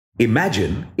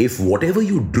Imagine if whatever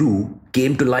you drew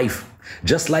came to life,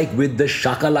 just like with the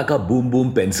Shakalaka Boom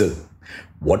Boom pencil.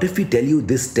 What if we tell you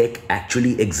this tech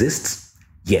actually exists?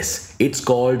 Yes, it's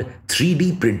called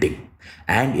 3D printing,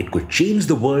 and it could change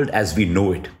the world as we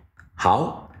know it.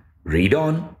 How? Read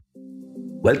on.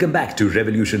 Welcome back to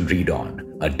Revolution Read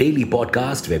On, a daily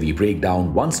podcast where we break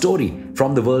down one story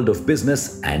from the world of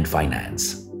business and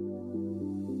finance.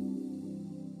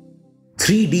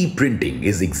 3D printing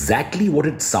is exactly what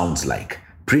it sounds like,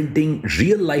 printing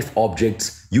real-life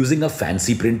objects using a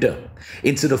fancy printer.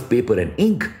 Instead of paper and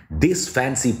ink, this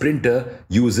fancy printer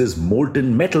uses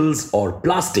molten metals or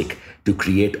plastic to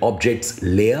create objects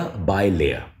layer by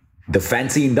layer. The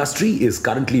fancy industry is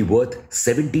currently worth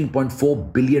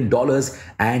 $17.4 billion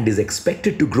and is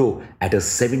expected to grow at a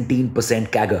 17%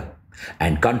 CAGR.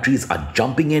 And countries are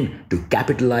jumping in to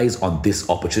capitalize on this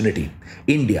opportunity.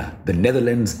 India, the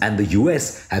Netherlands, and the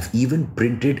US have even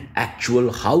printed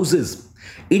actual houses.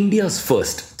 India's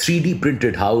first 3D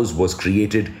printed house was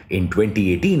created in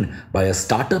 2018 by a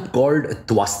startup called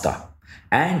Twasta,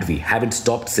 and we haven't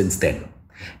stopped since then.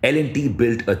 L&T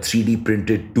built a 3D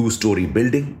printed two-story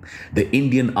building. The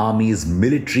Indian Army's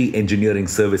Military Engineering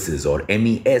Services or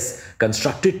MES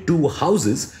constructed two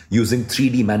houses using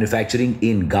 3D manufacturing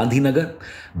in Gandhinagar.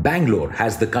 Bangalore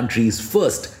has the country's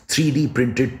first 3D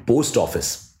printed post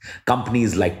office.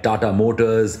 Companies like Tata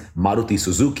Motors, Maruti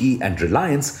Suzuki, and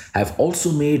Reliance have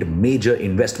also made major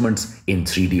investments in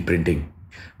 3D printing.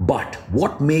 But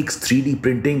what makes 3D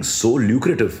printing so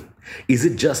lucrative? Is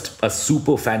it just a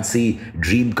super fancy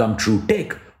dream come true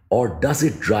tech, or does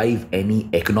it drive any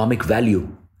economic value?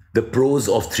 The pros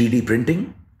of 3D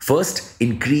printing? First,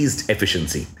 increased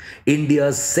efficiency.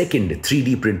 India's second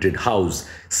 3D printed house,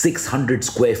 600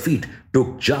 square feet,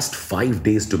 took just 5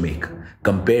 days to make.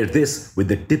 Compare this with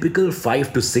the typical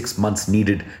 5 to 6 months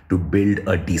needed to build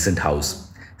a decent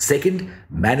house. Second,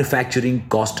 manufacturing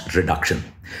cost reduction.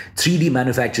 3D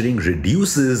manufacturing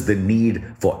reduces the need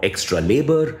for extra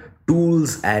labor,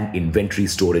 tools, and inventory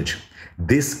storage.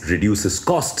 This reduces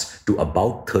costs to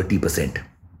about 30%.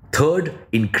 Third,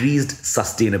 increased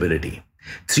sustainability.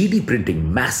 3D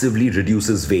printing massively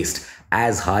reduces waste,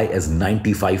 as high as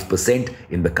 95%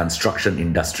 in the construction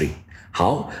industry.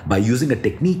 How? By using a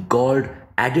technique called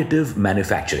additive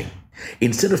manufacturing.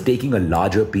 Instead of taking a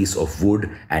larger piece of wood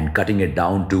and cutting it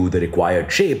down to the required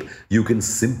shape, you can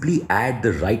simply add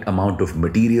the right amount of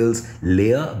materials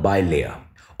layer by layer.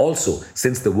 Also,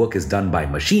 since the work is done by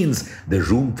machines, the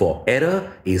room for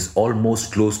error is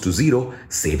almost close to zero,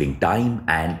 saving time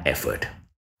and effort.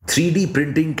 3D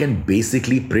printing can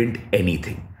basically print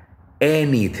anything.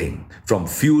 Anything from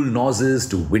fuel nozzles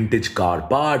to vintage car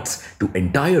parts to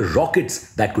entire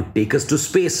rockets that could take us to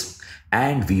space.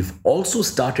 And we've also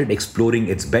started exploring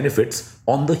its benefits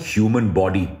on the human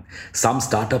body. Some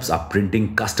startups are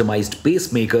printing customized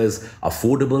pacemakers,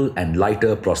 affordable and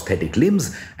lighter prosthetic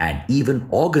limbs, and even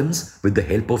organs with the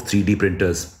help of 3D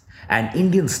printers. An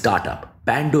Indian startup,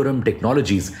 Pandorum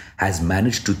Technologies, has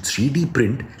managed to 3D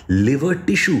print liver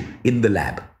tissue in the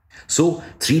lab. So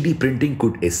 3D printing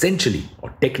could essentially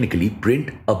or technically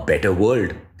print a better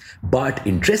world. But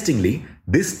interestingly,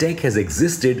 this tech has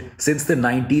existed since the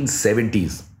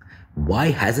 1970s. Why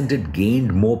hasn't it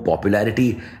gained more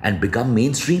popularity and become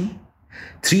mainstream?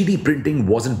 3D printing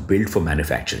wasn't built for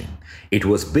manufacturing. It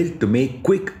was built to make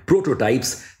quick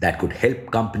prototypes that could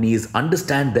help companies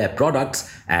understand their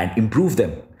products and improve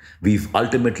them. We've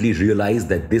ultimately realized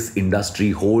that this industry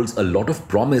holds a lot of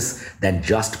promise than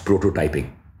just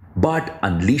prototyping. But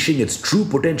unleashing its true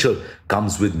potential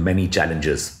comes with many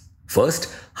challenges.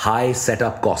 First, high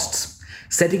setup costs.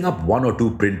 Setting up one or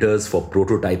two printers for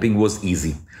prototyping was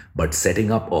easy, but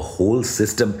setting up a whole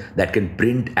system that can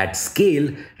print at scale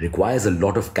requires a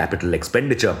lot of capital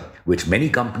expenditure, which many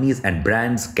companies and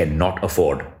brands cannot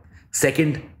afford.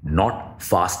 Second, not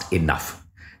fast enough.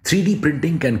 3D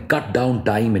printing can cut down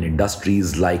time in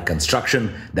industries like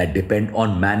construction that depend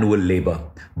on manual labor.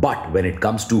 But when it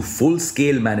comes to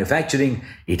full-scale manufacturing,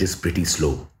 it is pretty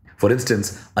slow. For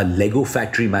instance, a Lego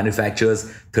factory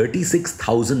manufactures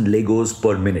 36,000 Legos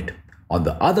per minute. On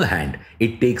the other hand,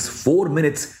 it takes 4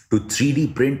 minutes to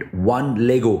 3D print one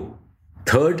Lego.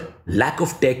 Third, lack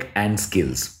of tech and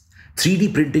skills.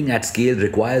 3D printing at scale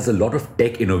requires a lot of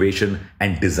tech innovation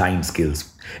and design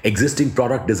skills. Existing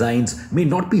product designs may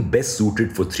not be best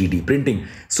suited for 3D printing,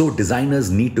 so designers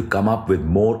need to come up with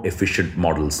more efficient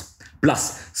models.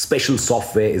 Plus, special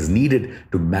software is needed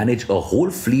to manage a whole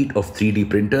fleet of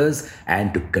 3D printers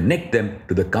and to connect them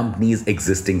to the company's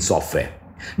existing software.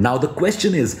 Now, the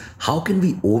question is, how can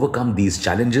we overcome these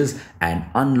challenges and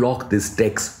unlock this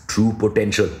tech's true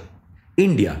potential?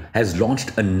 India has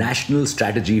launched a national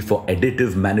strategy for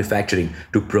additive manufacturing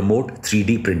to promote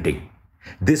 3D printing.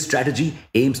 This strategy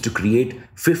aims to create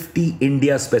 50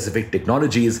 India specific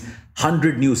technologies,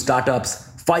 100 new startups,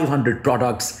 500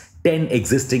 products, 10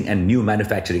 existing and new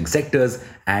manufacturing sectors,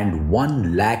 and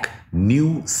 1 lakh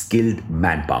new skilled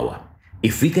manpower.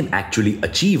 If we can actually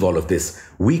achieve all of this,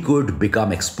 we could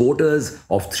become exporters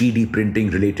of 3D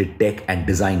printing related tech and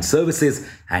design services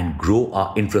and grow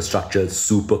our infrastructure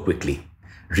super quickly.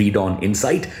 Read on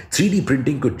Insight, 3D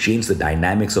printing could change the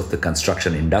dynamics of the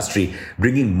construction industry,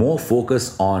 bringing more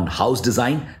focus on house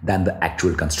design than the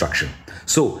actual construction.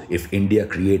 So, if India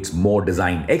creates more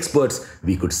design experts,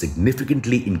 we could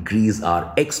significantly increase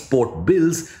our export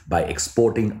bills by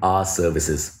exporting our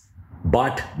services.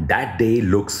 But that day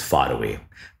looks far away.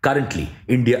 Currently,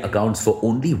 India accounts for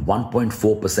only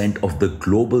 1.4% of the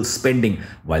global spending,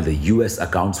 while the US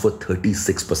accounts for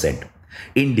 36%.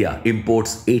 India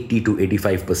imports 80 to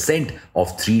 85%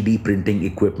 of 3D printing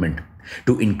equipment.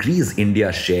 To increase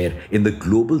India's share in the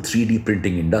global 3D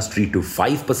printing industry to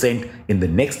 5% in the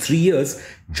next 3 years,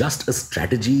 just a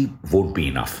strategy won't be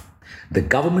enough. The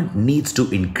government needs to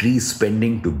increase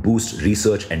spending to boost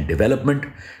research and development,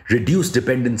 reduce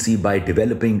dependency by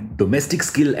developing domestic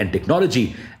skill and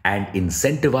technology, and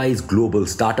incentivize global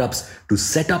startups to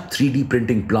set up 3D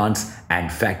printing plants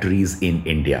and factories in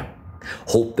India.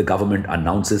 Hope the government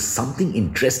announces something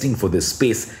interesting for this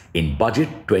space in Budget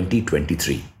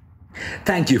 2023.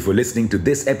 Thank you for listening to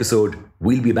this episode.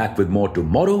 We'll be back with more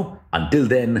tomorrow. Until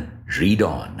then, read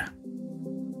on.